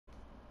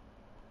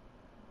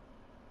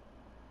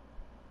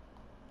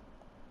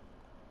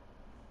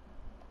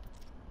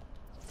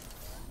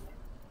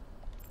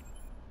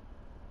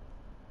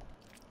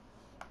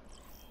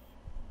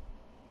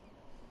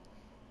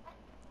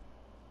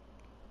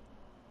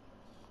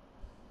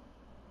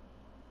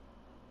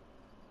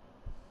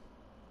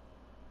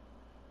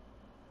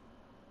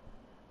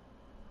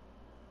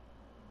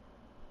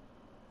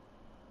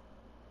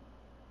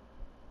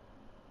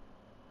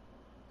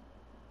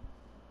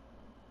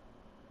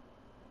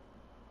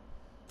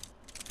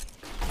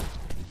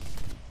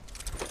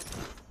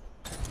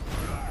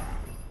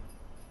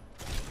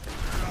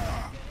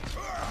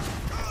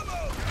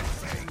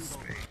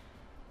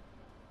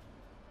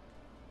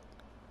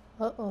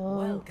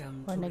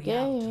in a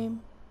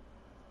game.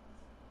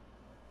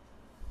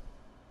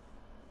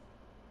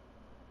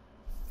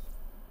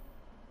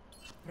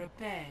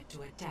 Prepare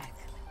to attack.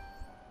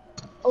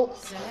 Oh,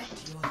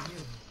 Select your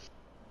hero.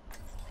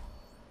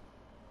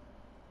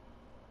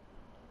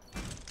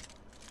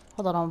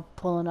 Hold on, I'm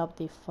pulling up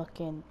the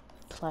fucking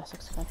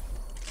classic skin.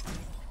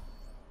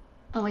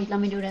 oh wait, let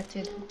me do that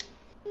too.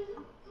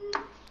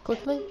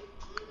 Quickly.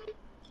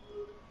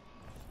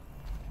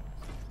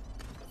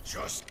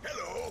 Just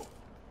hello.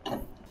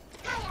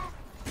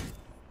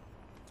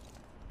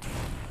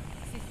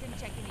 System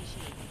check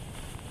initiated.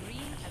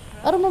 Green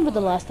I don't remember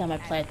the last time I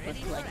played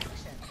with like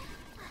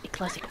a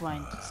classic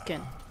grind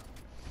skin.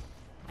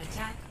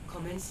 Attack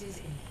commences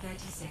in 30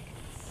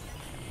 seconds.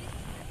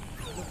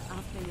 Look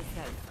after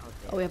yourself out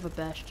there. Oh, we have a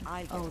bastion.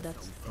 I get Oh, it.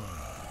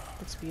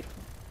 that's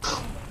beautiful.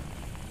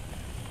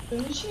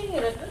 Ne şey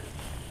yaradı?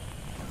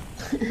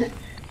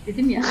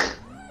 Dedim ya.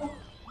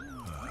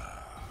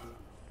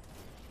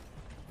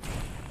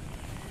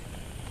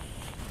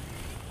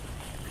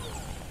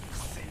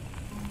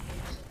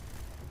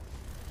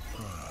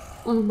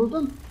 Onu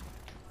buldum.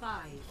 5,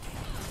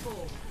 4,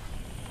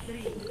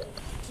 3, 2,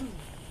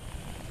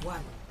 1.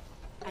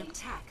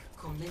 Attack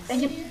commences.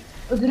 Bence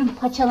öbürün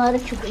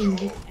paçaları çok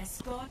ince.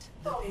 Escort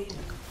the payload.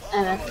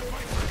 Evet.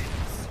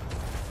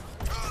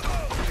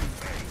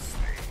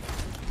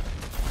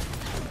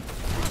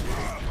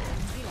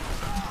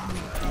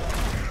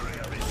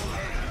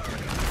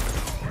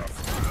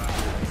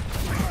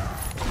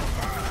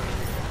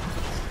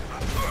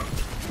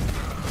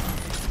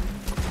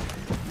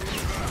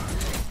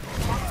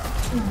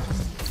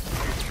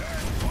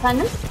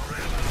 Efendim?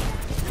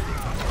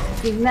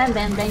 Bilmem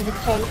ben bence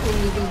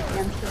tehlikeli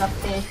değil.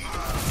 Şurap değil.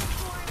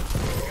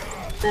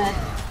 Evet.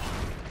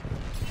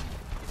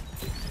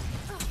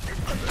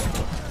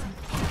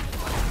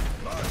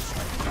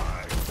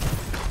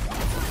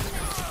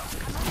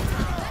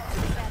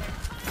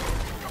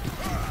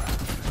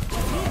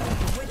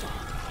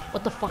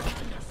 What the fuck?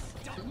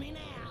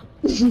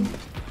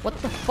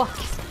 What the fuck?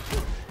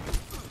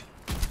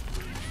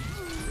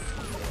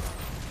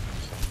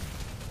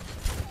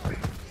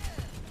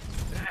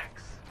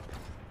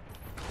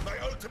 My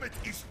ultimate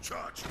is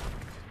charged.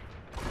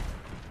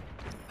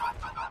 I'll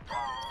feel that in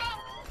the morning.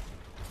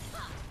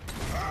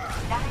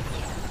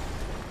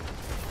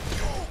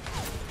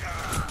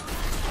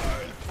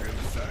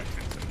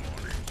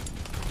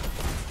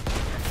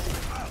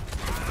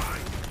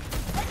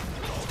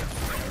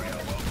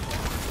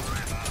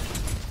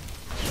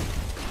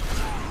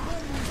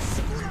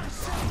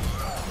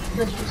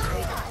 Do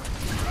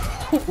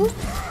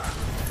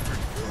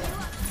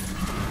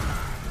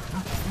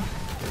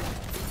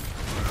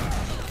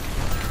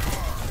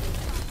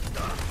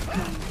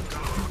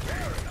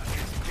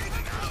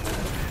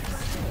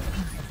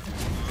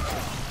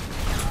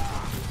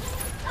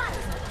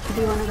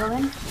you want to go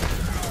in?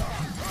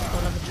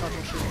 Don't have a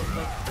troubleshoot real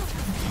quick.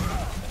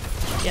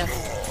 Yes.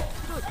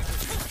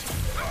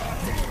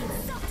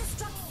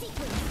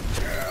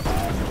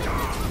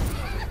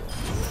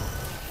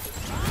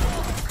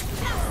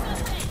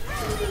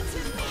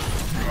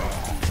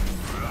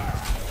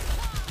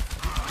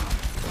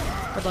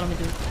 Hold on, let me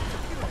do it.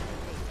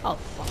 Oh,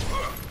 fuck.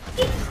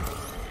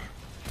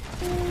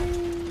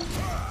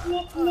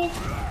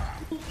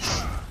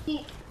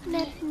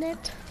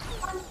 Net.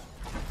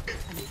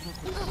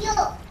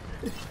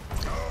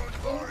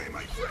 Don't worry,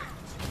 my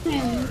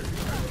friend.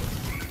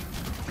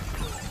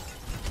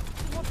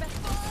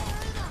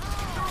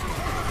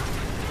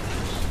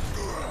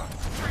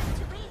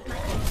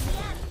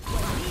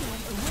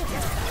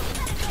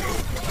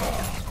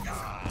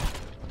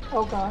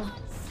 Oh god.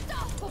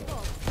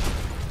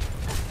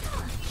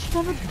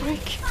 Not a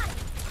break.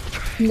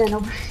 No.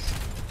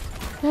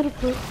 Not a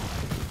break.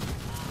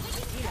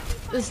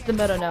 This is the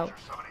meta now.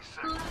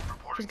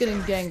 She's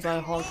getting ganged by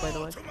a hog, by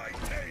the way. To my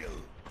tail.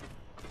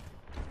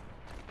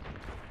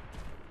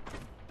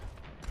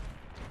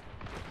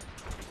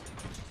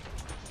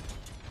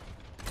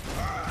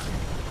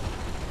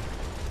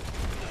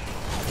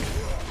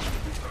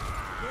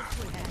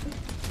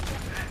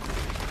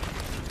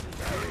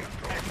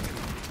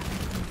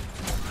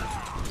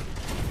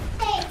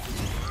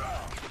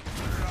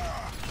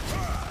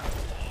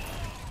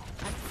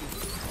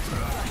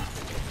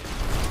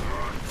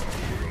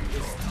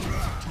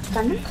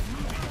 Efendim?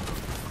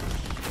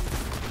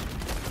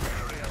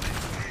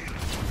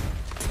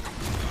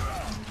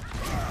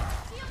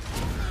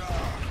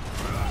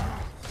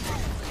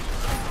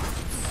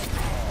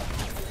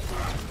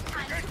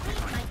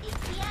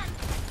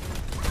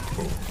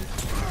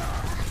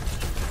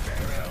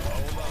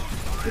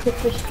 You could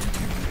push.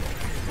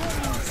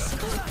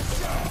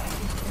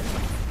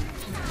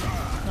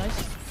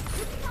 Nice.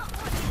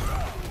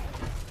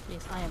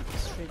 Yes, I am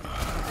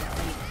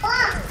extremely.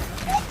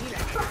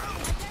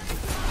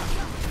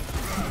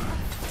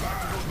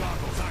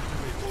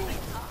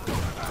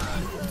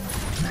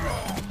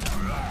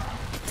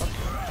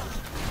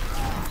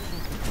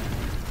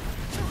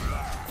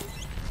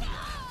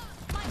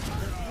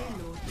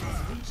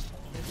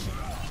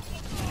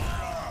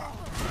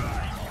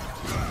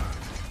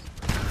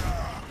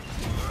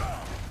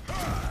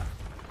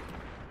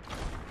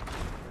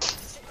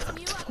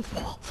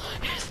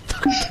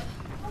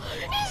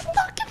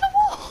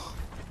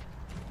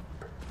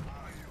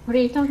 What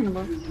are you talking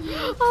about? I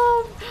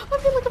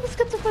feel like I'm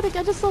schizophrenic.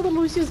 I just saw the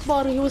Lucius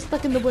body. He was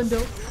stuck in the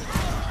window.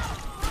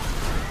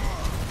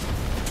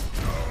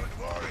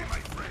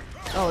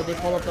 Oh, they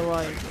pull up the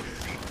ride.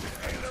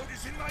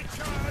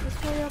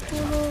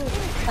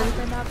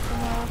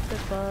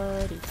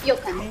 Yo,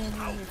 kan.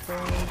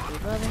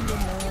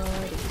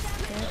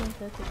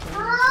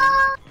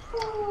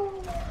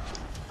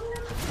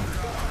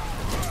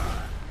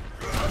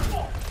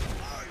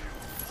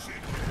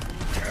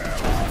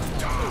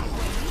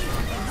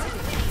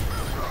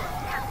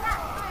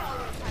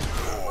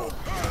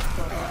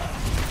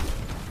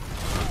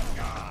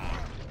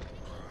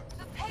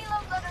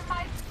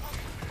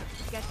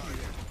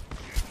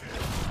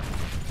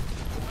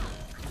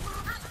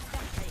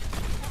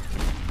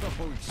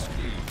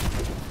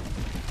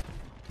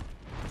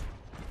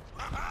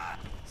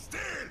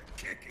 Still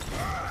kicking.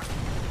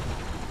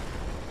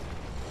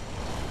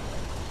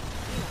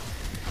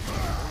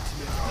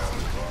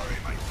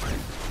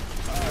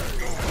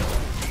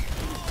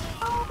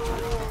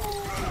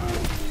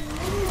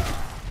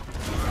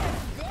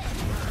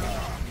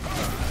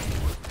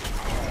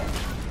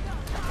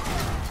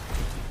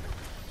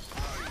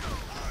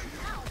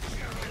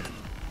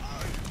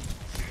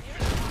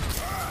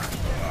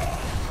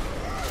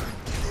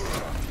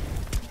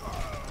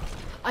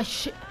 I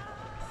shit.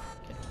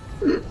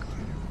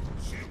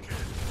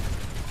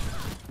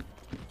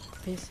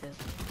 Pieces.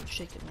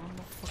 Shake it one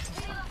more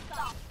fucking time.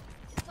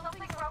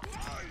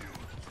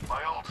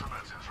 My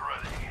ultimate is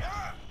ready.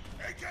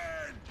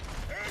 Again!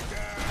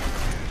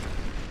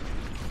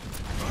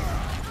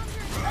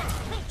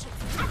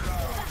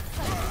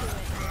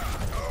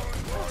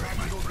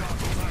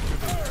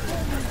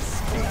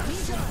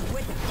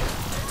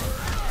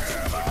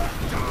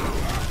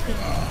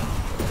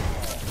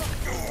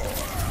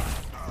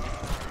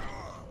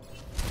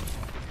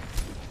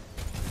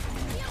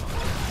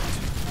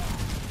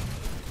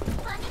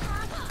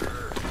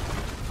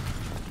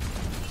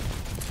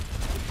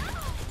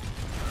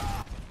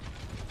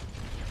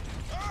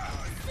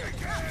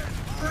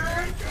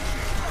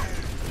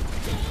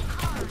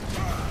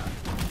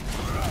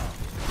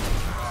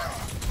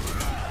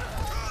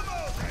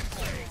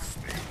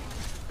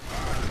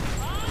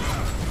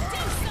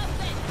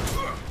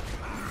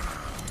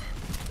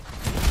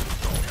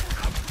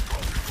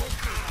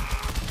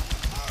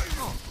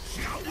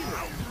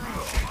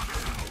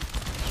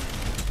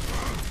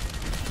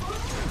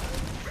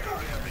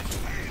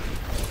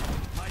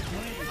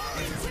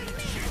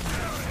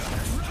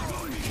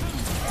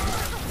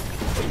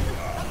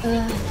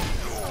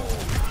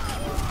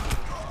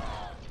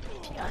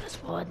 Tiana's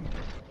one.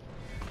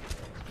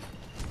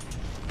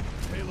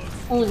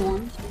 Only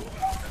one.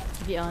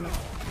 To be honest.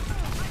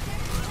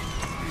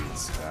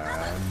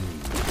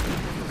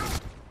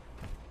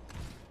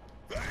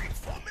 Wait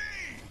for me!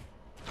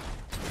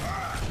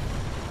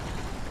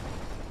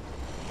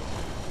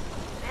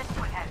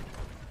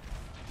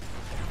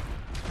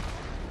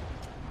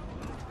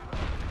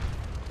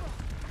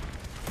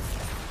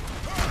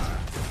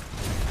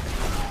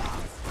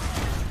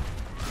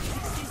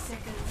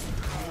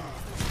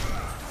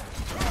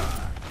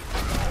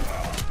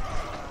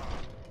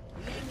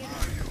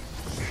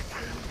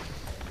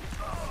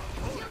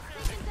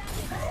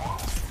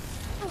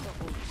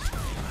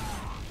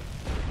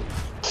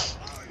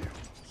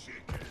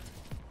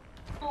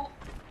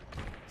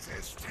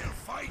 They're still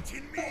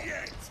fighting me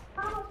yet!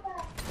 I'm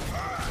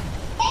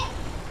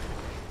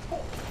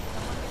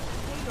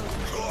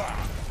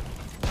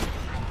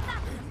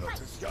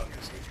not as young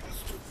as I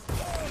used to.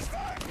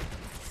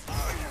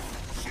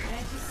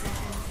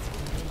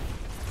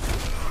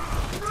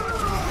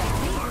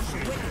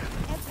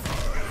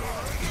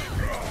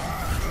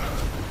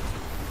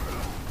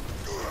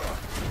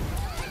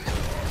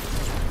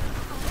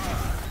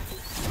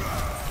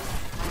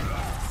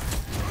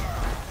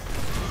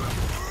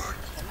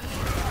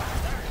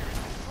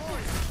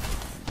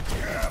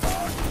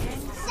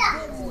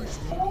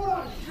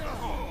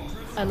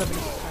 I love it.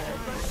 Tired.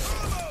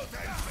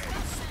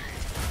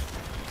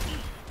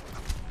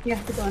 You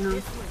have to go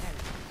now.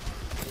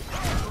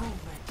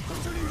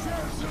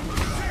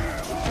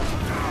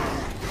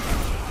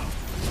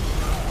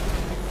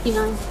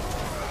 E9.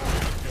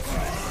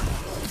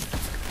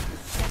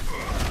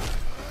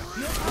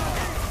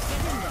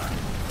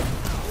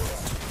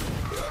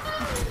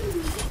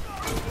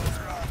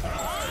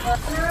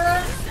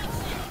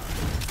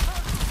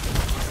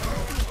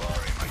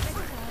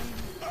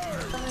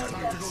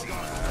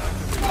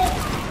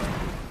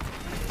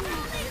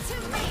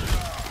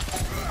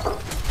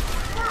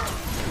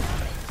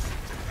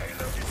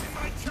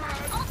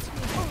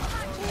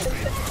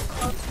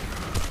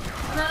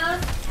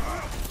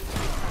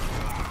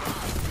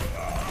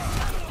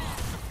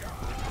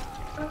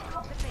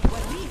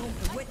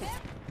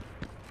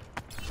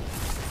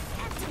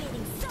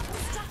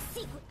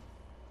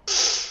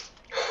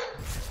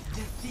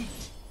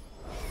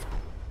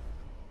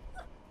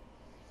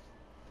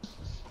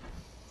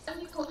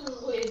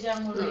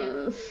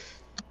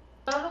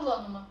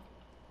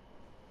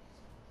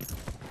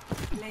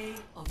 Play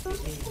of the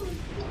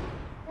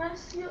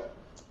game.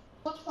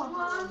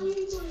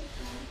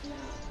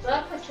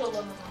 Bırak kaç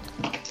oğlanı.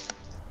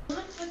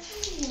 Bırak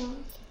kaçın ya.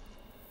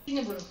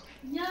 Yine bırak.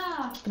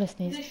 Ya. Gonna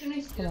sneeze. Bir de şunu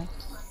Come istiyorum.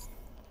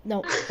 on.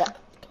 No. Fuck.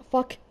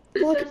 Fuck.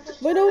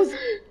 Fuck. My nose.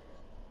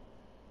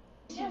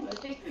 This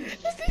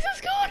sneeze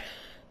is gone.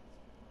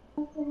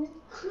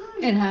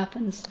 It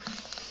happens.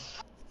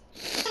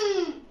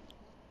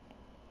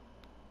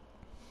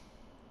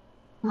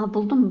 Aa,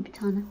 buldun mu bir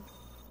tane?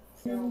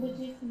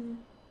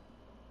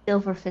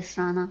 Silver Fist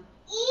Rana.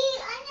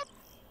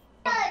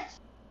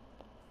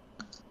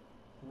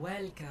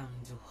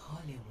 Welcome to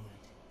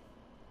Hollywood.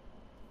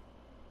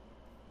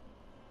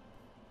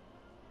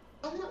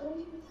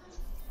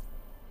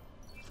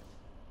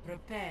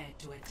 Prepare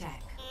to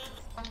attack.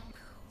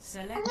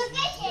 Select your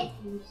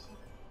team.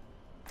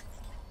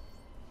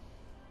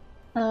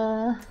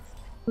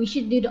 We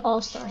should do the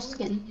All-Star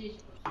skin.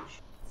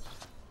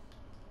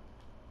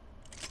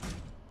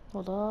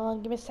 Hold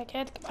on. Give me a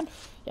second. Come on.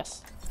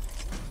 Yes.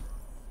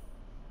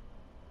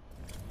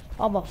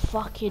 I'm a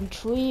fucking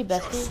tree,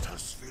 bestie.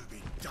 Justice will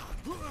be done.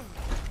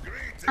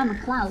 I'm a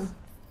cloud.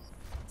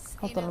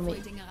 Hold on,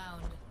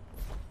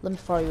 let me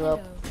throw you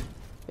up.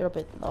 You're a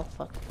bit. Oh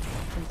fuck.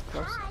 I'm too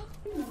close.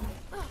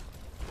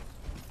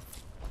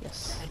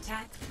 Yes.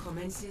 Attack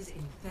commences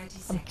in 30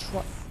 I'm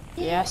seconds.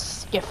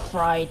 Yes. Get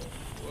fried.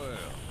 Well,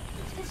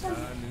 it's high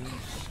noon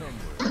somewhere in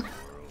the world.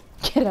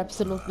 Get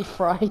absolutely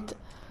fried.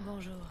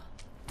 Bonjour.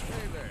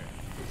 Hey there.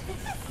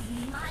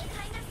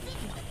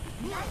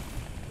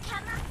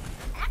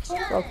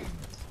 Well,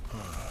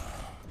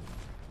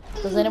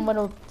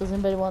 does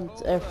anybody want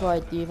air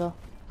fried diva?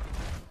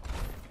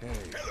 Hey.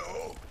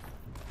 Hello.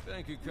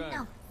 Thank you,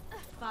 kind.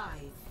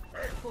 5,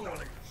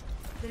 4,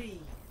 3,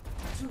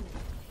 2,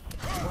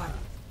 1.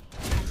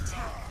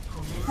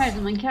 Attack Her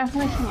zaman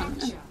karşılaşım var.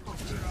 capture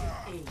objective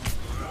A.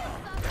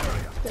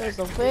 There's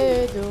a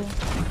way, dude.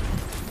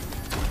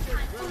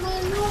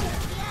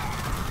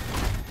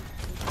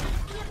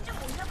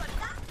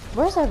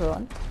 Where's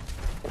everyone?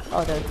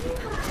 Oh, there.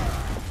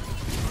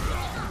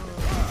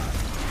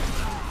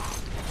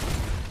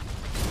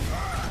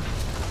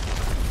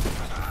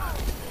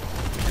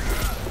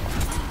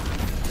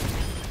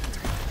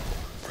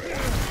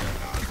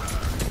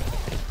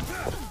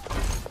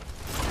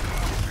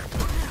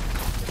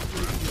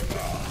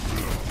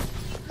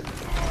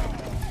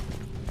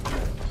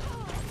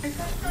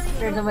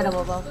 There's a widow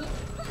above.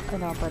 I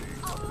know, but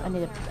I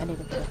need a kill.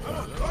 I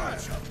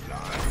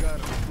got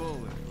a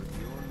bullet with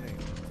your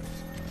name.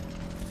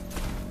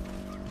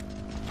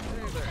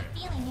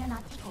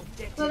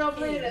 Objective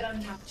A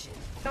captured.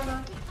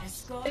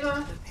 Escort the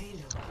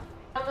payload.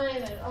 The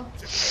payload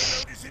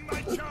is in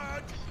my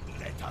charge.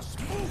 Let us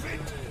move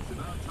it. It's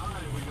about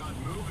time we got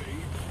moving.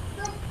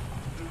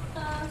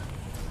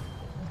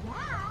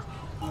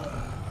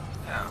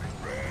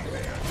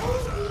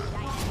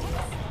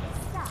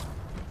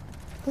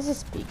 This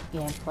is peak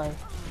gameplay.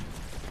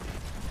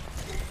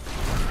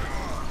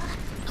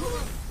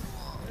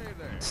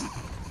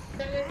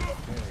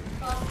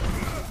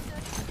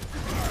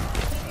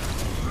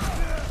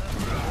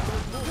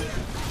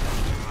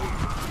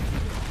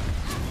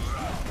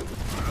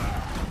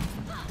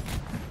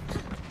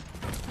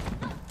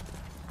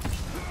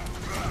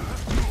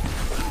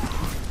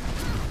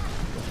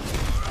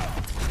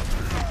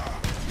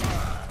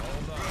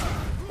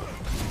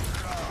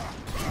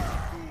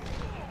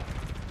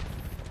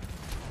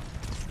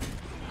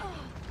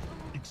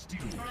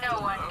 No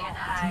one can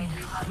hide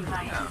from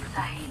my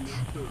sight.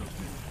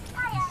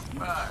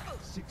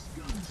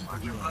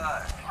 Watch your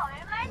back.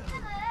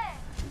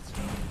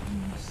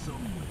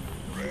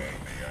 Bring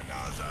me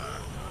another.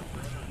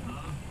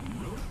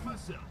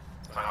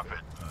 Stop it.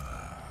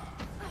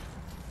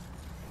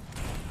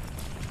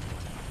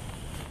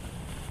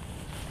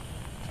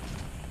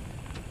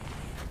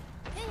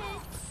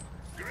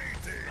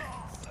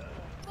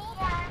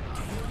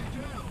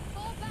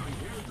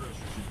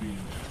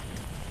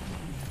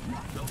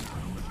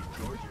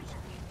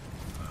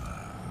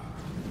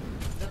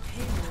 The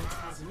payload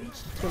has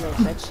reached Too late,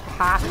 bitch.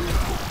 Ha!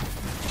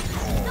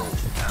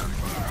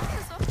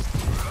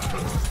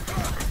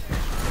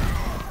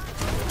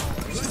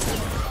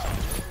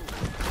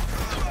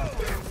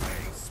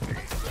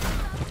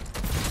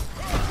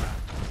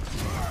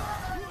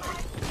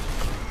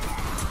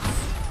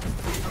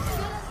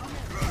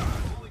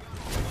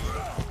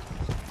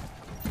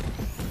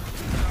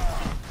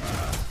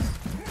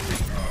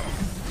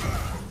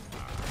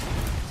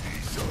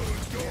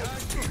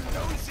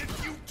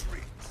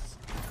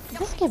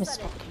 This game is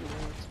fucking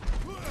weird.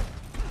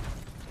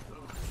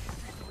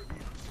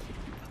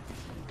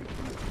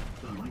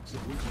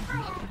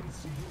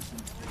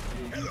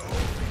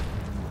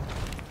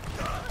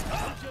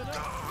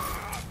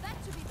 That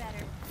should be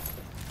better.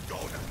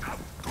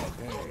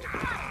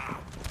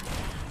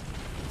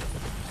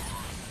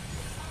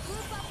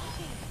 Group up the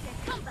team.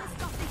 Come back.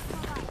 Stop this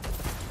cover.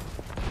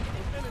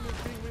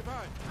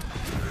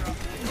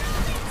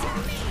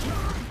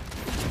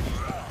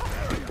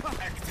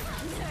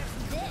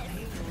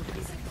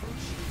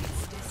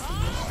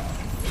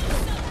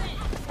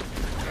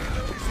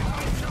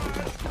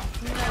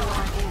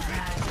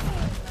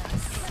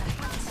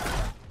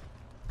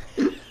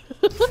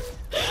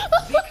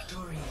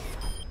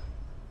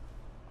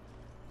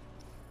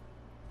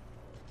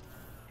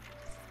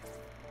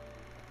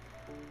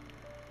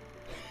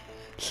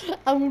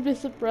 I would be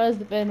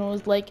surprised if anyone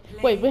was like,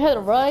 wait, we had a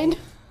rind?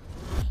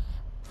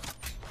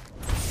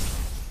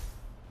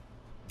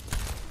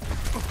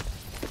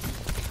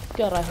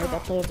 God, I hate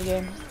that play of the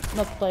game.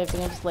 Not play of the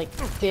game, just like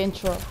the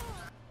intro.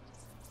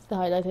 The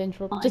highlight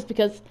intro. Just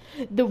because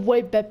the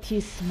way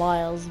Baptiste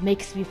smiles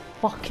makes me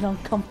fucking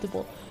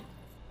uncomfortable.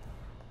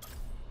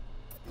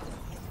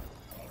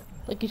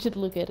 Like, you should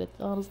look at it,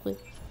 honestly.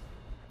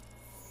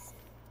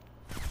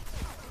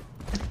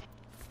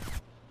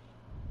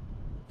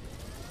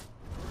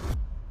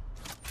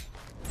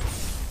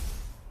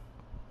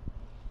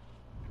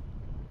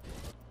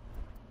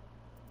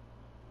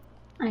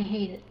 I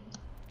hate it.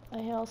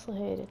 I also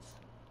hate it.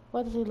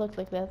 Why does he look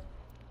like that?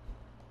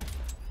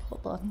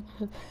 Hold on.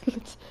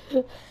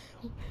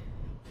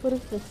 What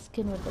is this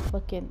skin with the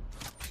fucking...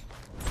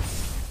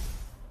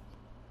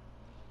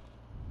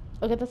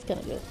 Okay, that's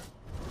kinda good.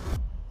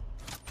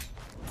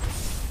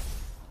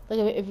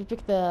 Like, if you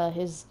pick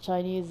his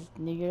Chinese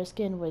New Year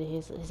skin where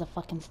he's a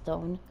fucking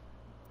stone,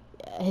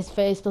 his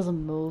face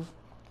doesn't move.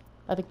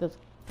 I think that's...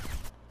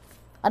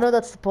 I know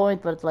that's the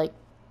point, but like...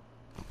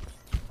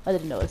 I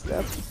didn't notice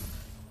that.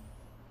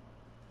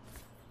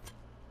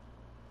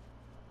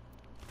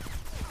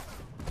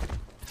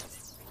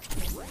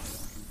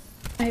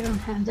 I don't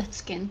have that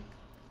skin.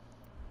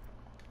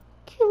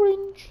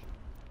 Cringe.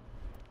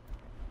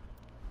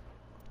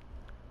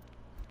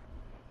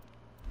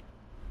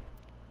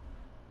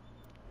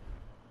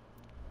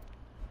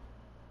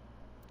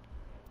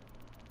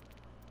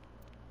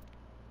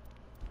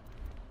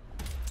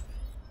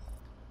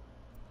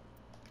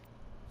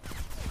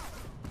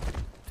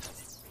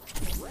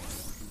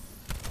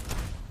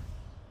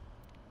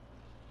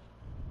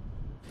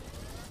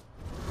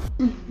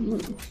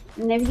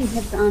 Ne bileyim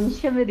hep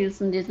anişe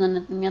veriyorsun diye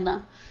zannettim ya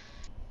da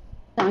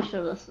çamaşır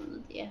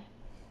odasında diye.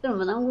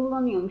 Durmadan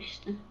kullanıyorum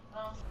işte.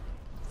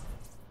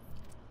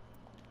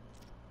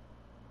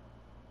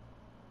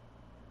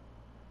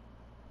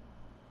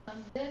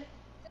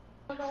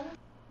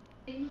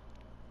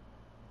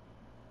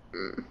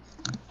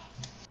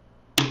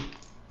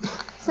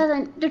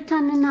 Zaten 4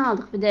 tane ne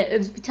aldık bir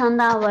de bir tane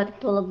daha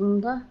var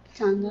dolabımda. Bir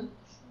tane daha.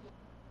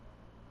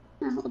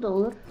 Ha, o da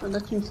olur. O da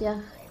simsiyah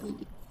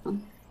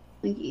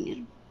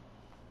giyinirim.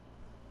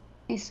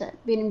 Neyse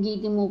benim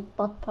giydiğim o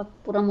backpack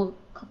buramı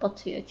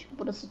kapatıyor çünkü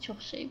burası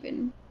çok şey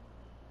benim.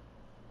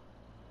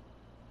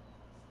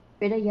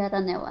 Böyle yara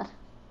ne var?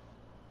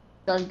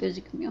 Güzel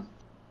gözükmüyor.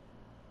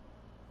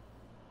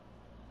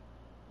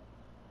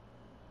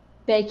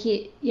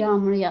 Belki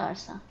yağmur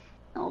yağarsa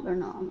ne olur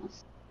ne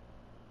olmaz.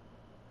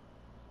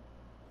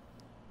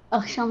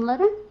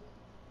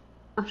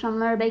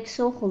 Akşamları belki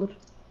soğuk olur.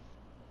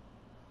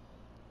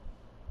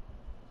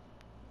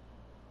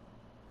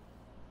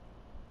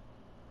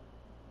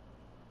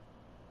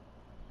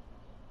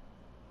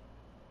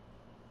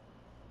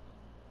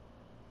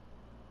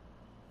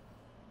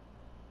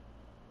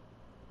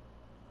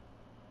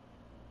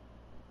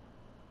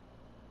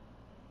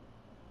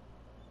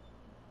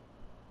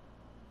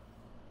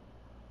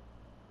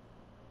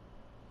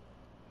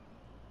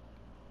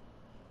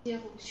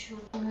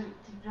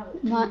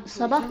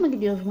 Sabah mı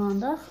gidiyoruz bu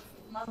anda?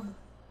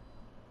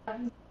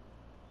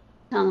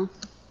 Tamam.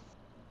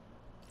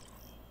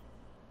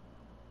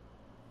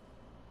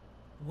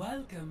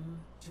 Welcome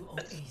to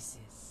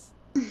Oasis.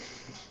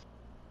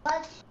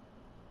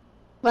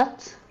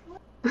 What?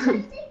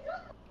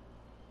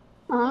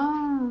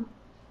 Ah,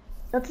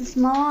 dat is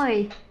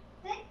mooi.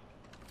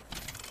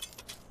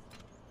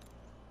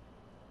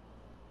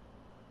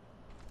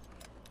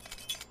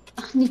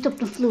 Ach, niet op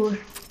de vloer.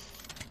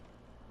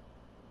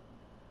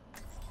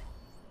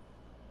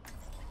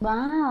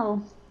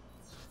 Wow.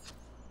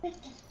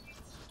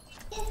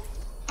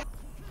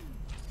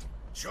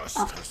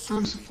 Justice.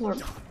 I'm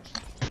support.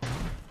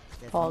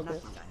 There's All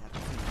nothing good. I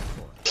haven't seen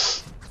before.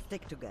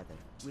 Stick together.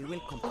 We will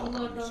complete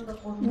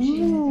our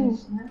mission. Ooh.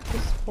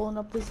 Just pulling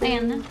up this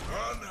Beğendin. Anna,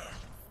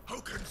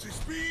 how can this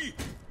be?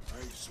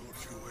 I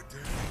thought you were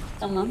dead.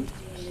 Tamam.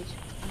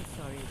 I'm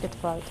sorry. Get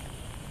fried.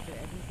 For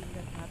everything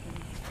that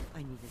happened,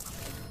 I needed to.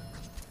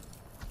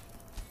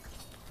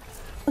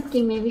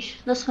 Oké, maybe.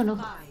 Dat is genoeg.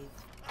 5,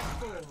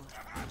 4,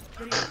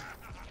 3,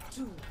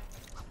 2,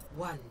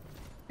 1.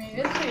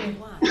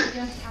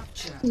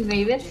 Capture.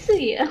 Meyve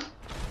suyu.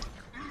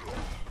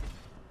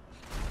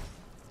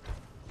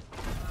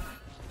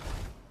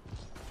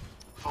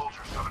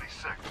 Soldier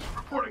 76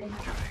 reporting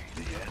for duty.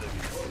 The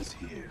enemy is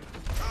here.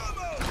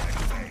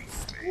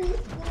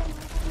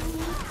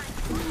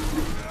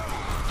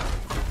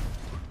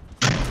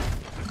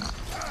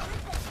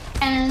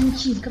 And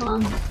she's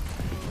gone.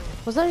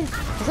 Was that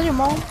your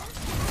mom?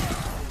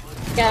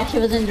 Yeah, she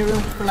was in the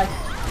room for like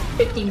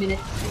 15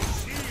 minutes.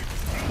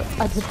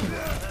 I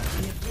didn't.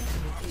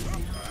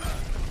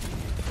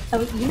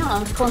 You know, I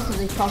was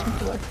constantly talking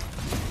to her.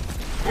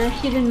 And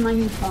she didn't mind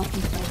me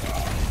talking to her.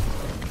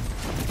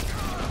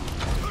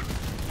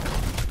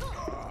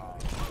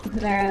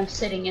 Where I'm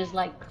sitting is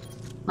like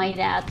my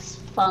dad's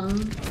fun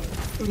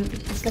room.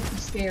 It's like the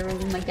spare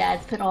room. My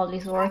dad put all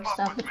his work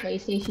stuff, the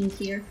PlayStation's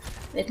here.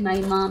 with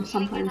my mom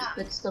sometimes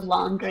puts the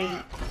laundry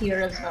here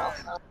as well.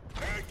 So.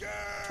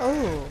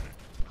 Oh.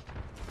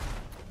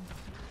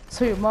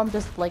 So your mom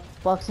just like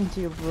walks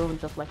into your room and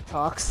just like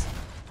talks.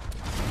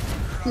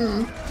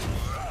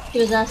 She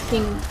was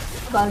asking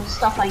about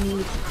stuff I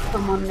need for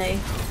Monday.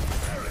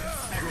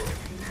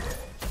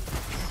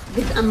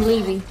 Because I'm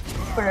leaving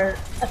for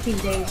a few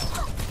days.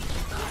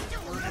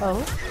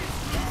 Oh.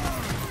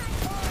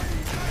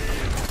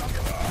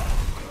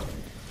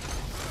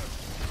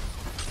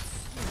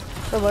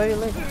 So where are you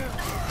living?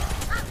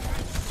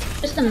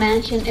 Just a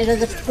mansion, it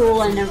has a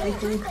pool and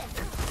everything.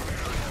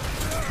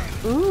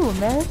 Ooh,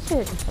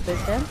 mansion. A big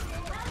fan?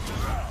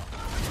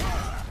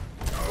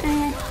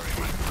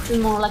 It's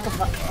more like a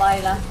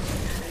villa.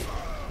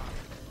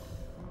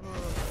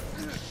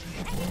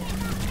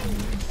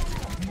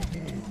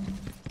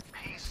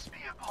 Peace be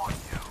upon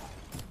you.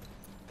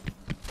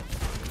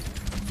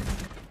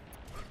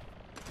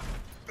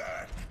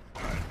 Back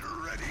and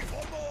ready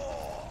for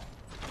more.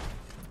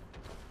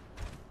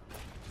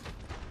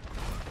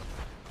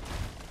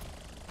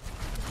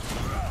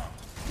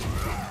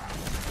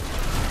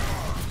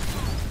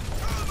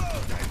 Come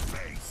out and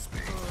face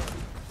me.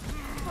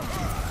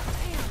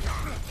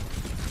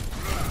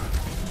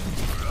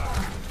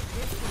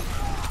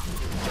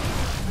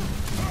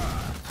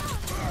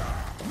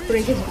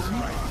 Break his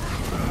down.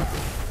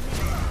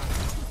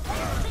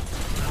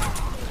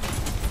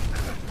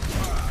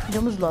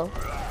 Jim was low.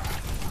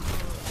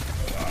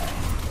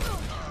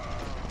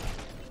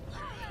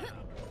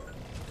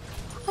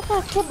 I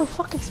gotta kill the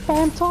fucking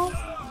spam ton.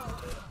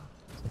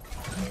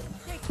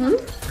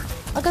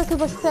 I gotta kill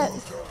the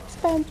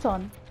spam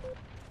ton.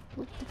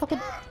 The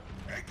fucking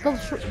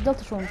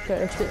Delta Shroom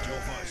character.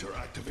 Visor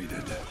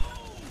activated.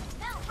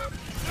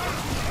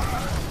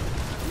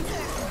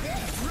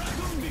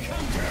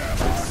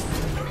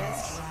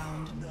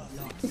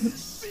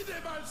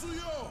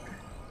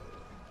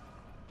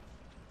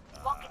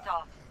 Walk it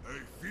off. I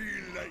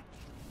feel like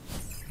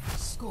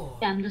Score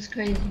Damn, that's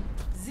crazy.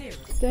 0.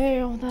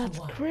 Damn, that's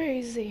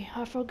crazy.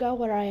 I forgot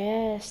what I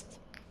asked.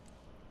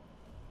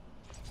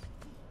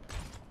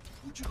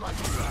 would you like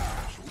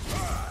that?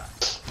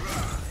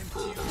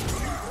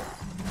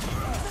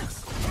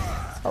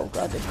 Oh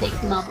god, they Take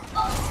him up.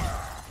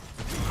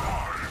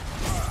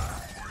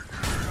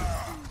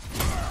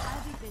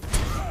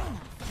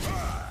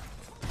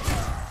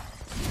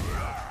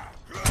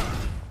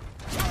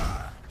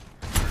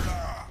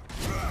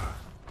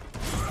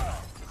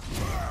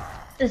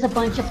 There's a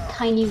bunch of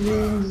tiny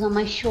wounds on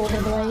my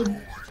shoulder blade.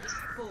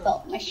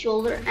 Well, my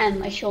shoulder and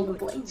my shoulder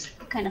blades.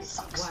 It kind of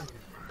sucks.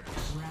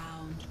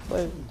 Round.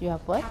 Wait, do you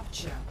have what?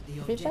 Capture the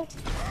Repeat that?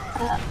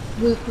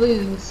 objective.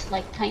 Wounds,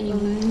 like tiny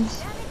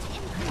wounds.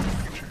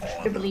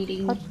 They're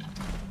bleeding.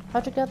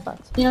 How'd you get that?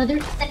 You know,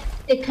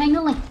 they're kind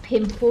of like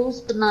pimples,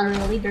 but not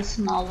really. They're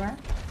smaller,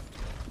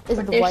 Is but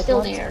it the they're white still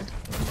ones? there.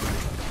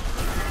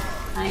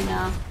 I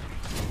know.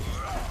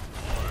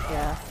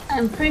 Yeah.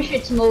 I'm pretty sure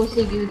it's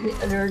mostly due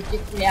to allergic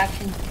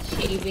reaction to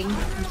shaving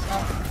and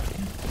stuff.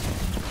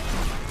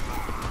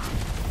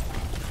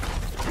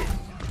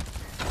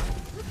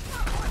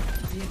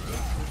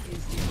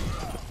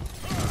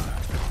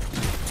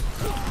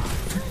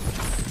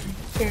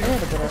 Here, I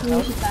need a bit of let me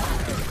help. use that.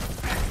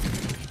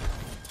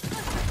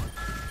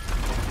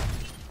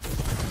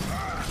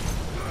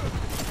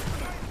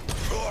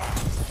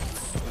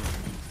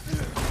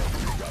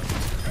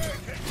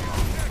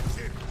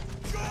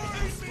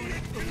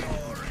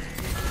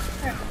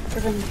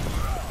 Seven.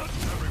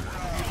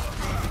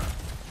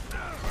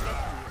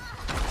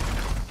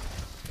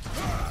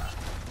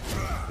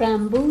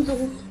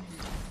 Bamboozled.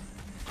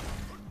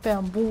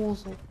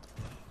 Bamboozled.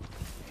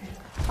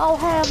 Oh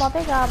hell, I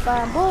think I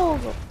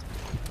bamboozled.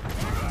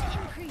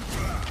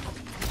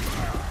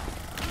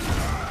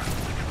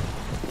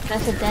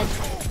 That's a dead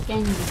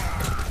Genji.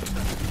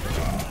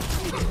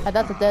 And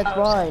that's a dead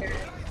ride.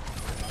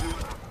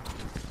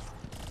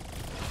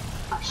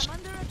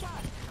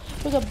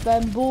 We got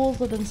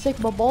bamboozled and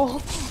Sigma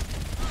bolts.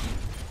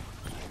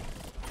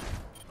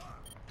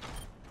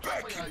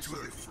 back into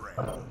the fray.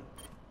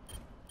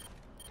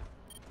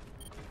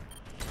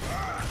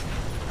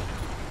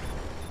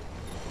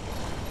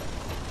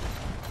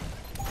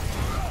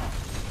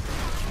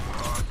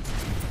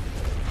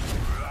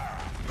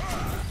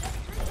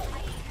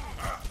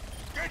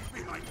 Get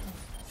behind me.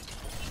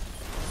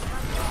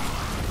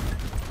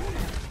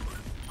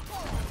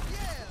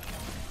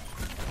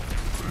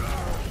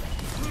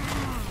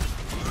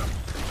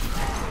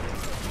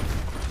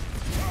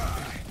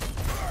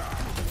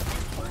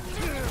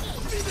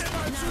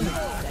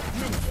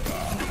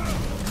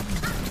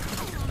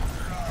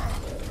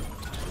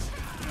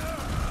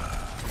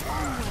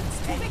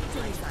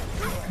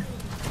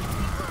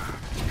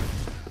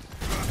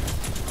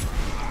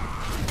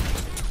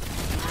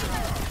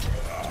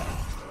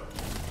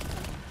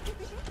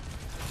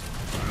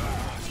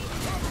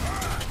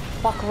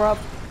 Fuck her up.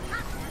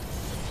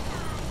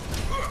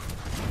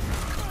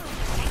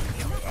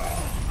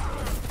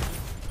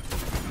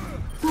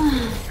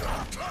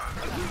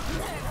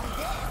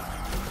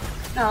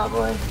 Oh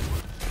boy.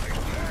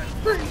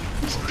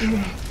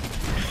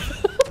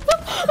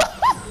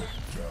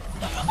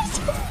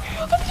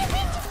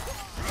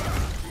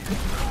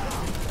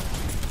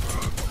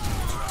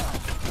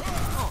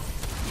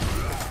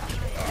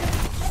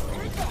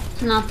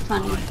 It's not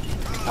funny.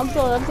 I'm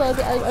sorry,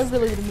 I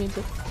really didn't mean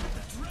to.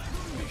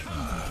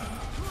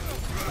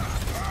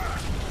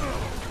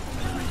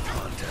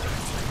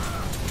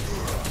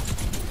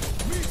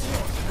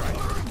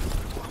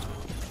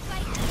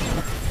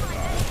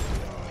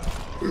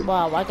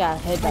 Wow, I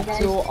got hit by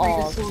two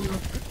ults.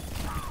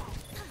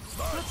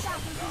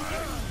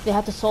 They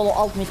had to solo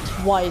ult me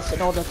twice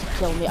in order to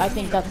kill me. I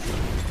think that's...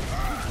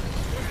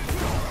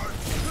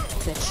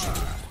 Bitch.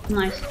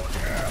 Nice.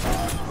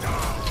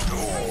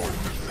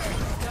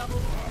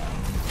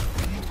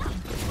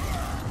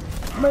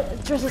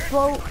 Trish is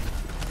slow.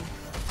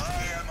 I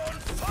am on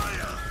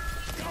fire!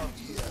 Come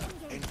here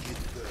and get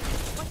burned.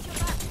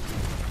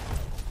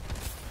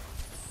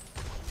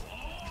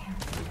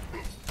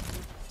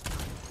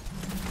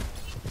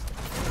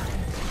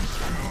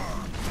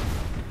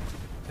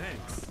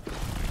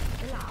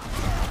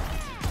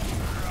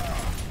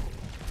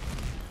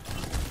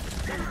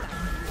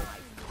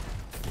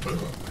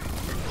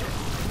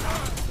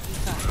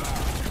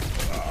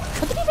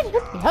 How did he even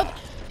hit me? How...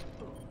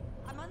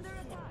 I'm under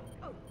attack.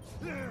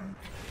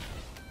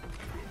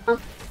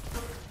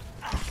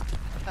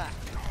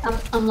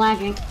 I'm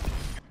lagging.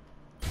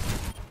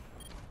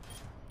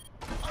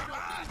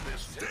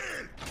 Still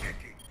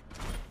kicking.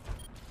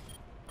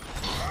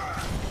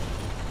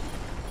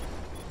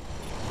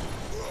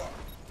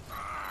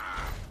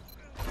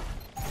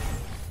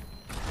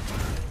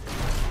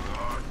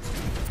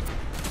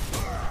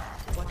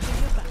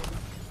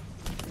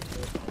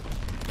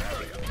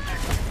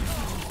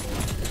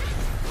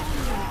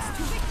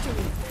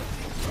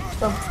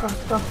 Go.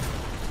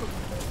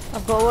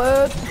 I'm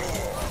going.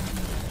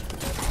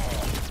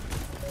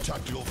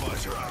 Tactical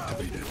visor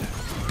activated.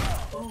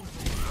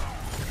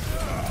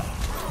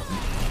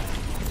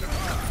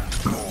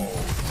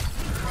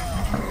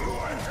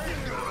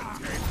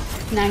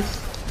 Nice.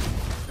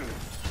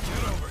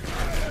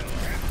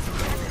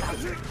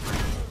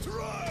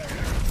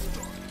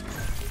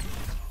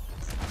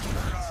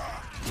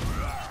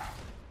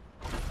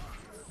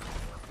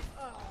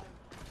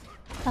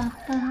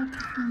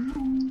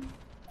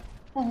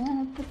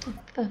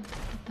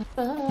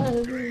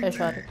 I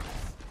shot it.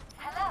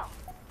 Hello.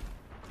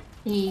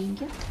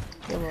 Thank you.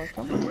 You're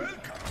welcome.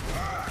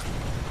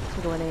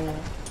 Going in.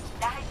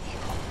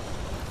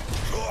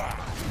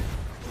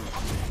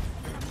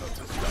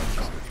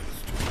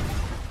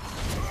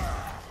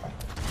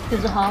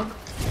 There's a hog.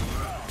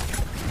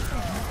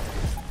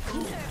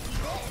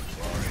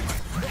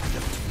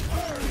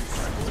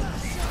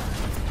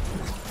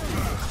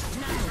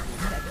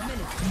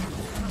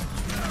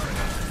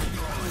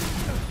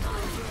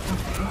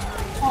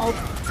 Oh,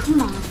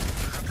 come on.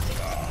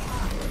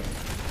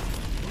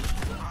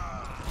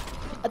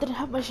 I didn't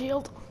have my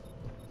shield.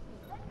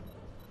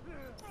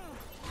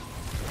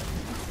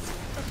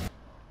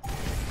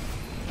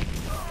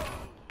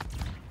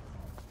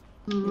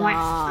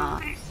 Nah.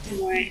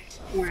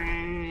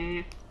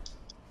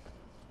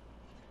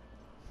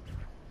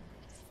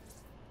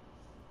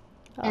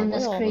 And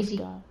that's we're almost crazy.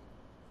 gone.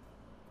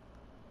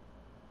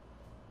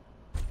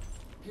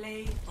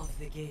 Play of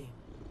the game.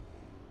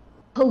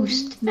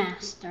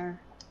 Postmaster.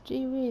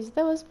 Gee whiz,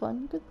 that was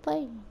fun. Good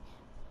playing.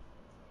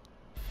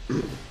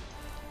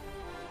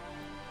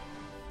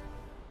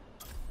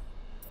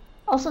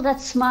 Also,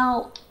 that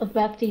smile of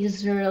Baptiste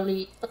is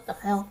really... What the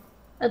hell?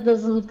 That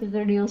doesn't look like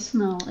a real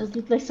smile. It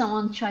looks like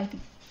someone tried to...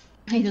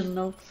 I don't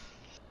know.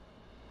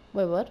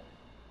 Wait, what?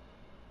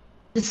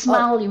 The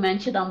smile you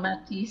mentioned on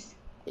Baptiste.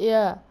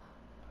 Yeah.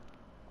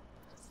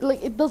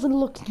 Like, it doesn't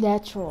look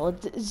natural.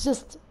 It's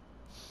just...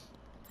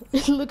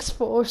 It looks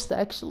forced,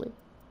 actually.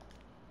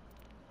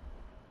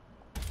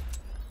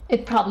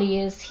 It probably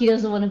is. He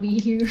doesn't want to be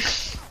here.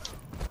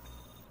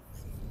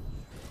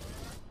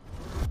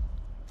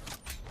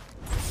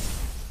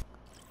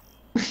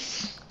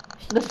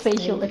 The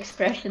facial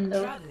expression,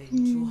 though. Traveling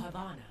to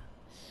Havana.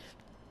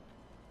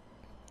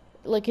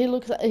 Like, he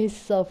looks like he's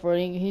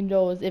suffering. He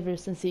knows ever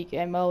since he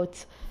came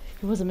out,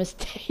 it was a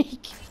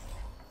mistake.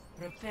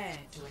 Prepare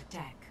to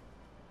attack.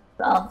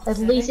 Well, at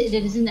least it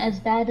isn't as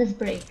bad as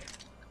Break.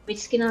 Which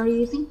skin are you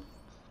using?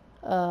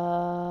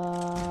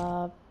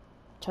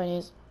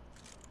 Chinese.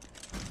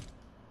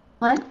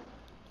 What?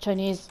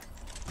 Chinese.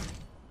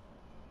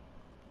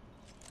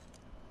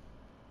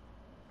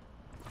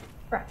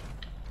 Right.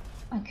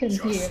 I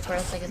couldn't hear you for a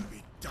second.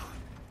 Be done.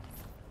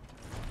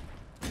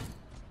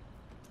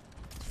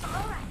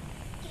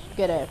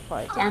 Get it,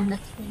 fight. Damn,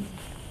 that's crazy.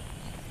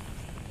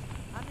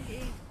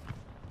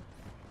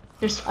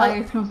 There's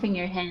fire from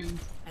your hand.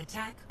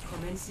 Attack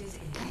commences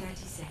in 30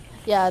 seconds.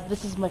 Yeah,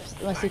 this is my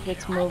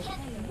secret move.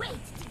 Wait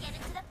to get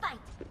into the fight.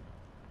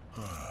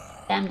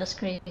 Damn, that's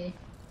crazy.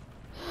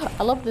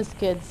 I love this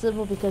kid,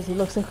 simple because he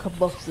looks like a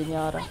buff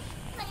Zenyatta.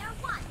 Player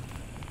one.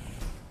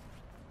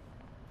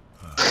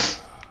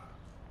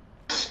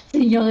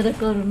 Zenyatta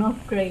got an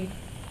upgrade.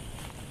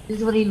 This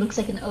is what he looks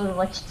like in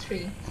Overwatch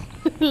 3.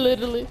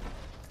 Literally.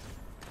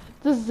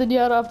 This is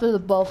Zenyatta after the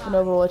buff in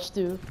Overwatch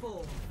 2.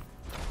 4,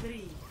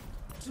 3,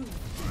 2,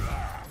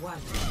 1.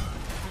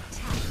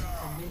 Attack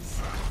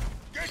commencing.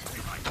 Get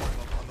behind them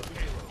on the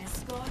payload.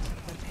 Escort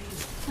the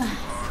payload.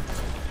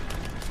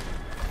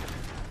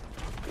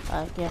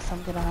 I guess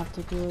I'm gonna have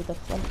to do the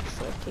front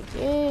trick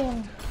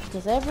again.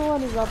 Because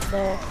everyone is up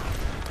there.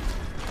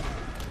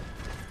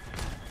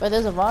 Wait,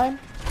 there's a vine?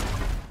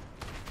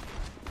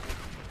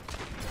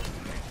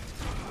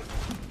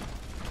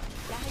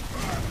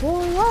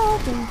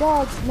 What in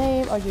God's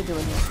name are you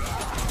doing here?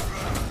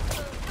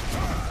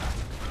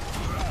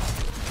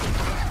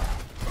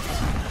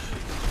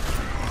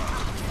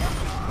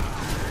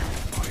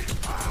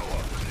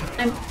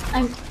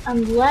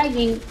 I'm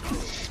lagging.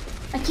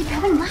 I keep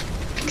having lag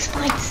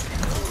spikes.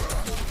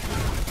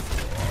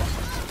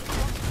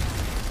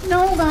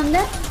 No, hold on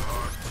there.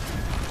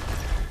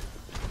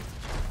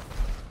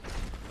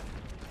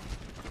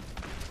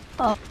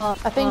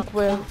 I think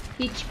we're...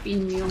 Peach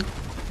being you.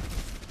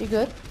 You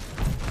good?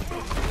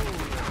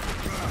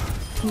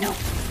 No.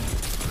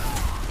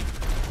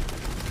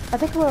 I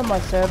think we're on my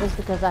service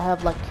because I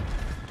have like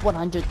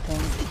 100 ping.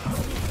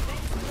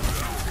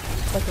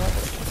 Pick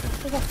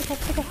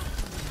up.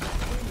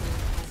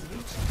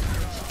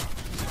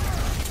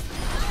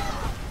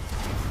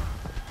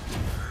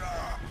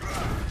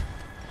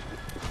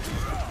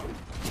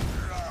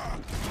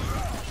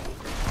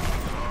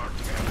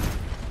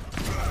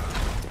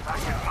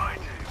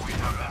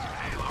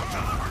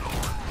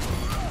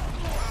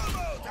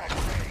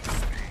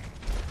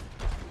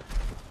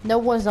 No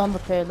one's on the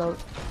payload.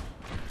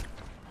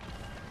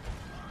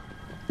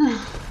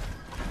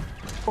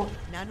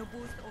 Nano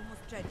boost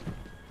almost ready.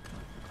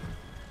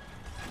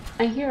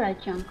 I hear a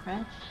jump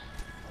crash.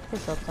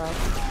 It's up top.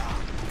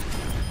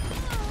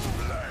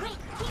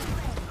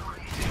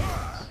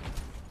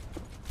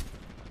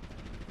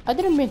 I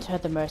didn't mean to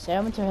hit the Mercy,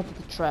 I meant to hit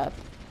the trap.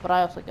 But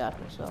I also got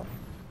her, so.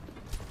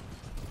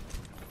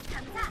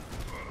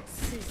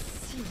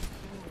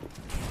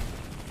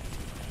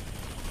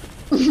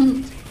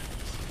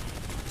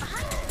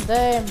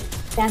 Damn.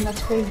 Damn,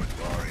 that's crazy.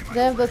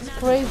 Damn, that's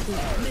crazy.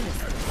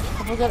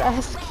 I forgot to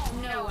ask.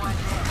 No one can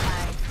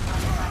hide from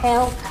my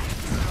Help.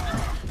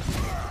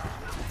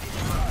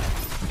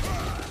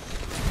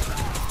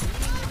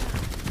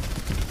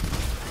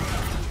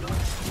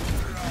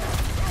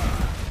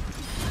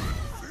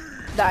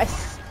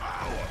 Nice.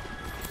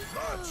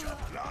 Much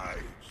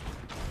obliged.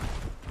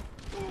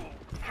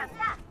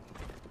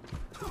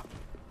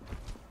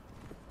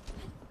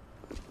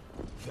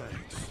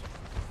 Thanks.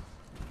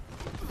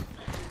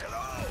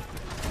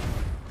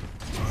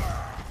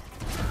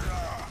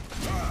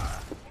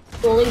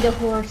 Bully the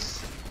horse.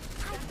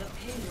 The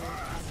payload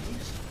has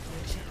reached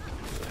your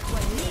channel.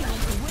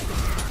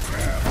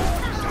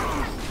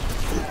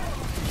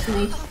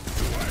 Nice.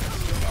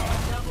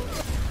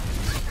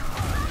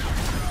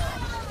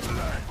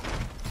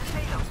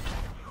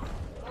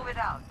 move it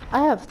out.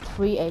 I have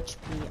 3 HP.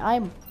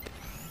 I'm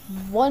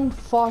 1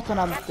 fart and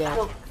I'm dead.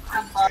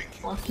 I'm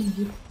blocking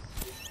you.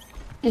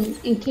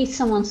 In case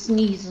someone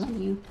sneezes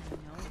on you.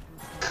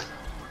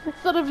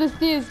 It's not even a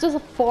sneeze, it's just a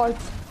fart.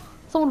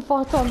 Someone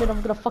farts on me and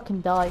I'm gonna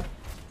fucking die.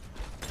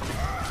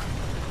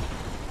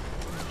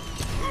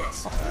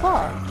 Oh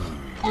fuck.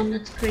 And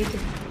that's crazy.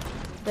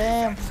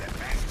 Damn.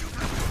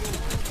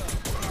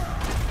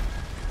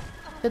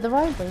 Did the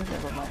right leave?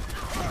 Never mind.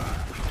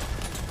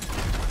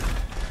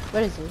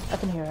 Where is he? I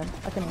can hear him.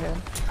 I can hear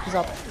him. He's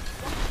up.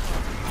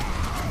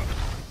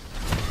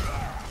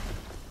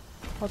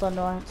 Hold on,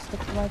 no, I have to stick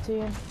to my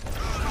team.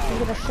 I'm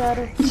gonna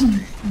shatter.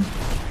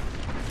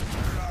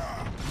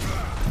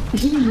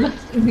 He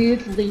left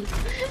immediately.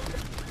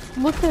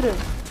 Look at him.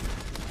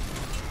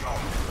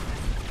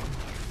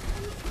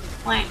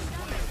 Why?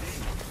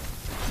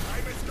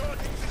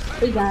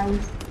 Hey guys.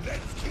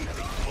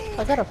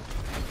 I got a.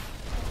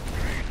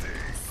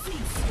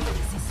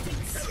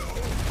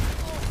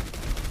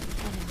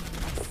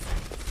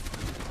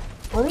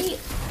 What are you?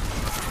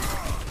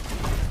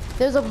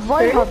 There's a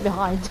Reinhardt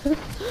behind.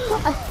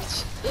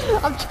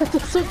 I'm trying to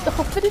swing the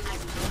opening.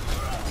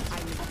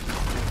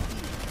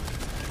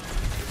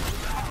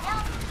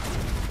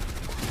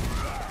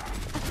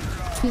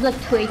 He's like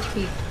 2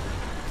 HP.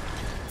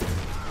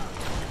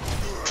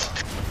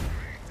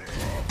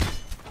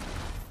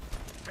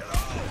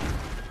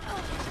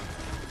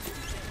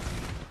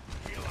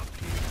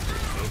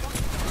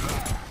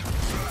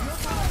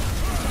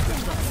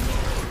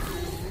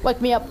 Wake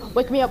me up!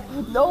 Wake me up!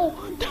 No!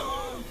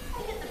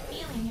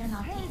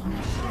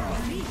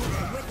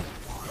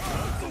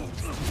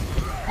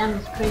 Damn,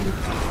 it's crazy.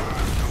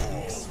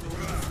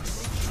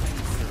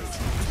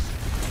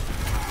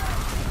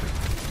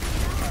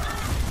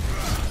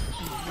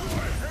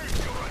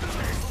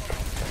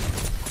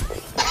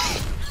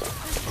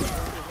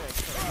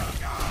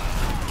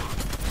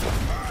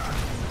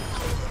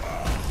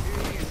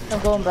 I'm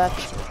going back.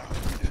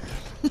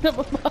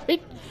 Never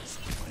mind.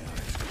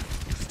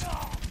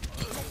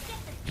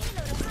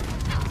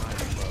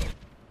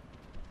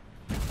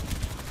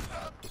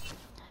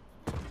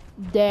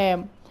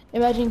 Damn.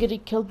 Imagine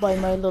getting killed by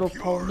My Little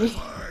Pony.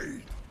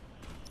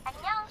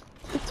 안녕.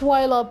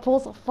 Twilight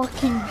pulls a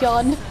fucking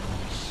gun.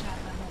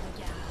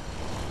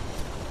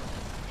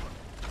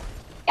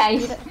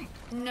 Guys,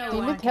 No Do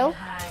you one need can help?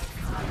 hide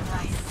from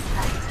my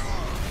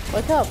sight.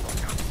 Wake up.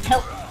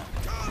 help.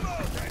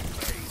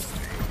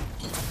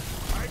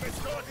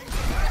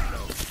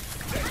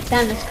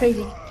 Damn, that's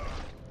crazy.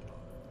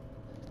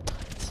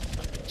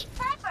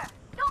 Sniper,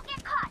 don't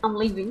get caught. I'm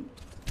leaving.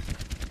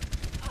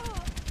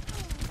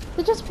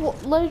 They just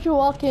let you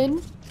walk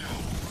in.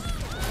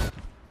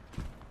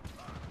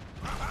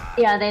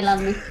 Yeah, they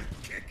love me.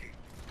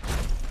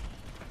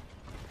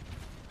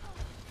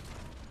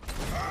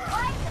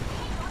 Why is the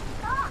pain won't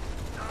stop?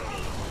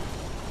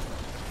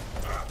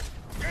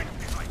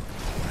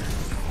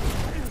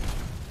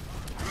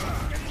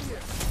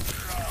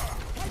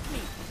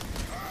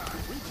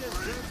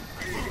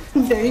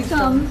 There he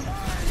comes.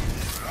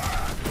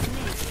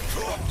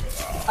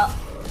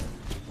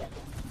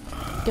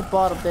 Get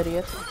bottomed,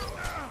 idiot.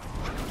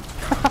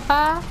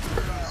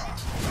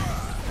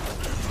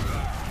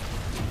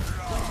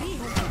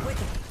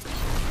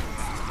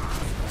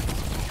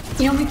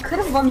 You know, we could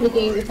have won the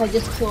game if I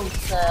just killed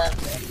the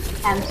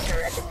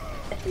hamster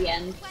at the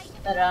end.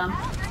 But,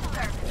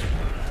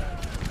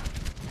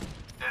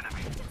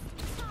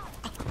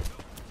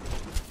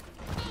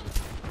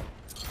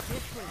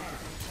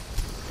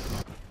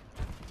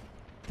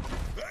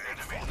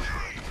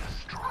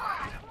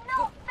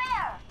 No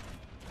fair.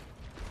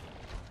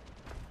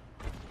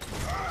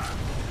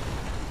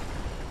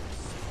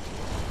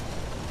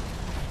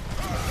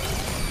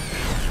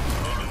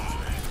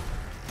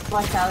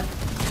 watch out.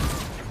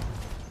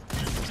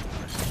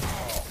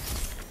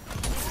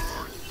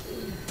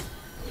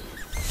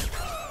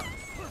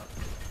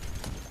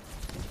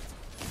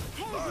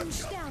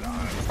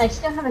 I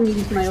still haven't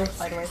used my ult,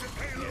 by the way.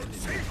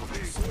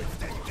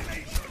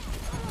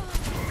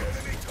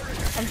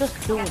 I'm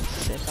just doing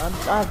shit.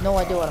 I have no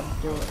idea what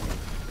I'm doing.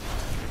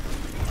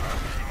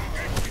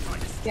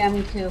 Yeah,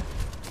 me too.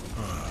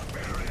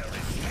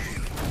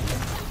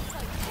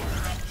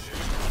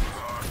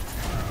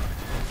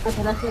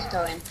 Okay, let's just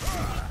go in.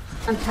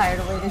 I'm tired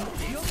of waiting.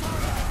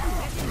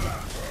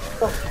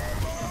 Go.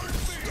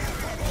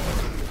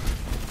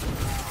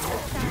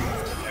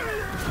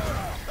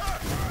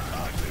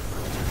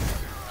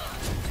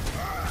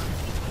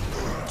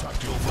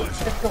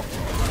 Let's go.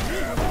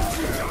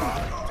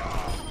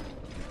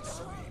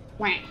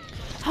 Wah.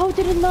 How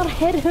did it not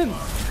hit him?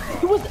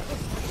 He was.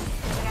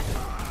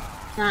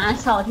 I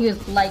saw it. He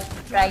was like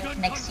right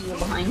next to you,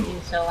 behind you,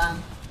 so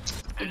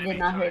it did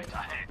not hit.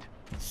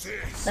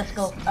 Let's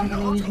go. I'm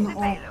gonna use my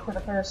ult for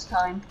the first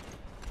time.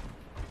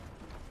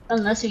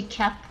 Unless we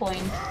cap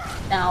point,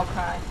 then I'll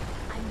cry.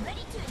 I'm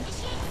ready to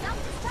initiate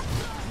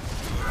self-destruction.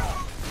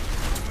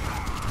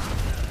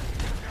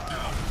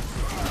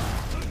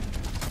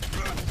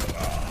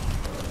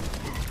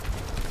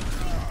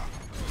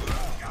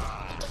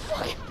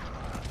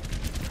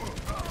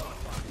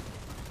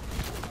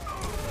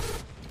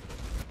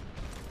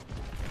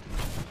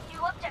 You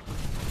up to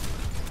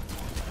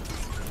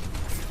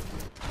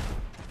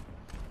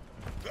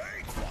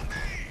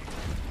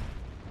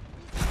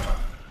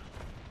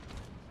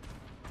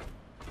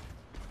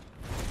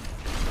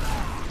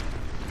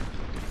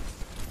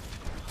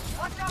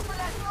watch out for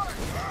that door.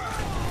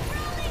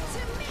 Rally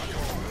to me.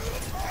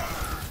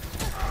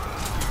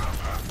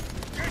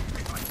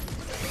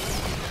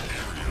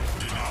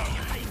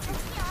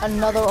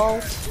 Another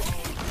ult.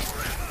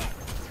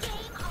 Game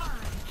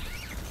on.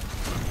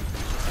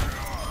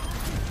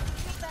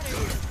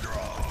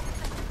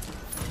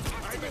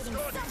 Activating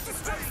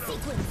self-destruct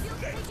sequence.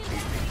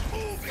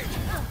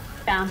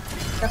 Damn,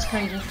 that's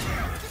crazy.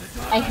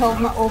 I held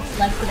my ult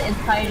like for the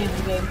entirety of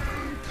the game.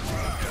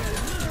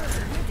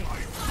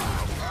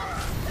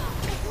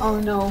 Oh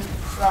no,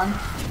 run.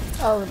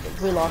 Oh,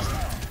 we lost.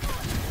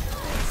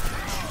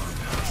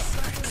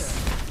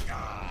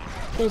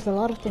 There's a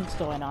lot of things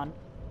going on.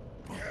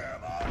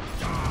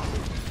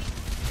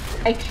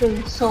 I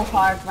tried so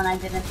hard when I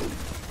didn't.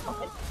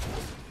 Okay.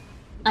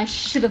 I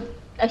should have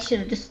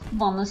just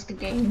won us the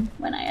game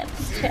when I had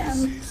the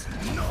chance.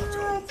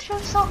 I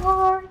tried so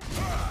hard.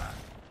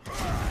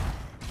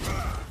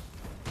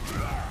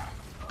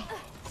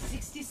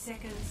 60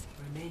 seconds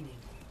remaining.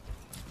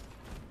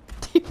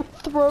 People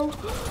throw.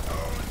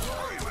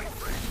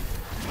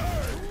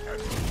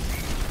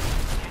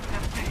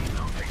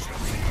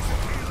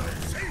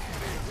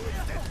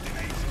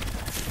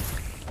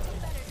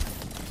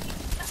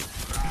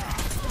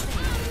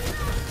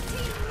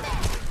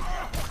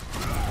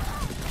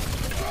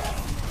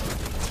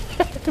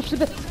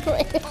 That's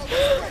great.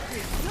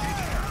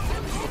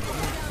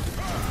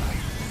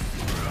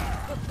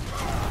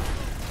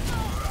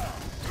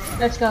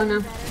 Let's go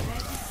now.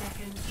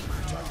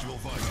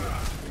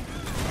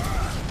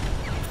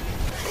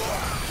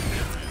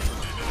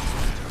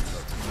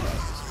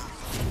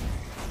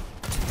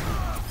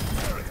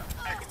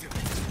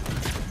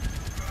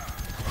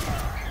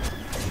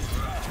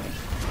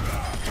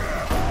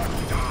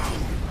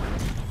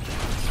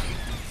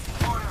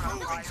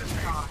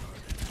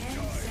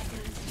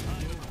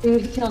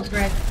 Dude kills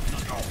Greg.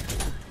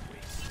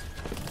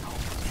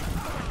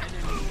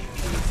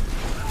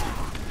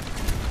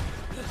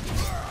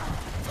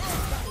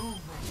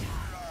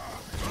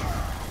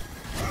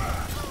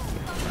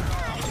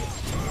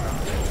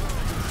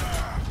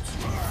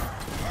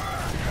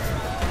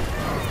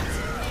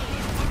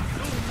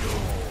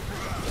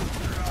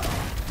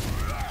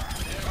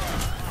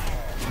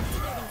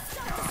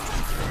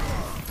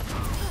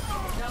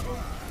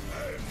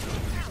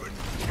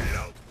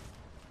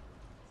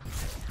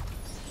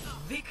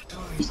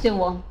 You still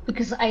won,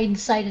 because I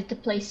decided to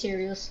play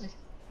seriously.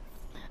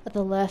 At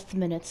the last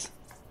minutes,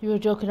 you were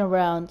joking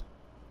around,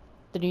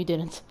 then you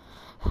didn't.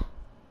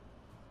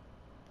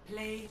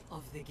 Play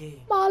of the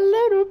game. My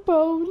little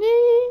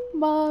pony,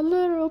 my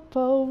little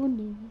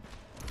pony.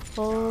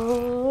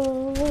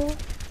 Oh,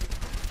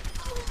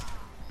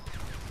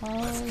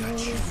 my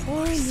little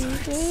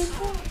pony.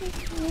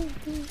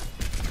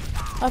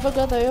 I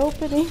forgot the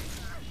opening.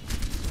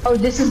 Oh,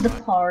 this is the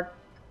part.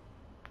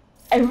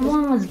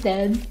 Everyone was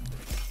dead,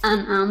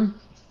 and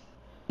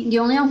the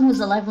only one who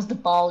was alive was the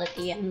ball at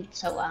the end.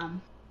 So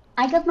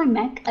I got my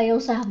mech. I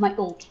also have my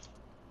ult.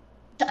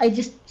 So I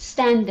just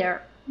stand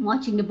there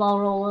watching the ball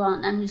roll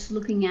on. I'm just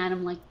looking at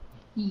him like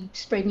he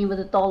sprayed me with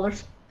a dollar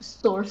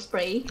store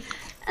spray,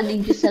 and then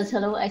he just says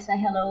hello. I say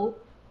hello,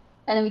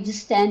 and then we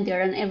just stand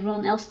there, and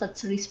everyone else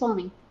starts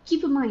respawning.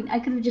 Keep in mind, I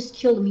could have just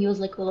killed him. He was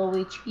like low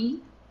HP,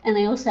 and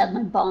I also had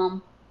my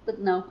bomb. But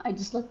no, I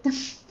just let them.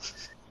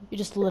 You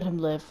just let him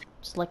live,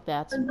 just like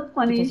that. That's the Because he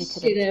funniest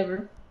shit couldn't.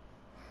 ever.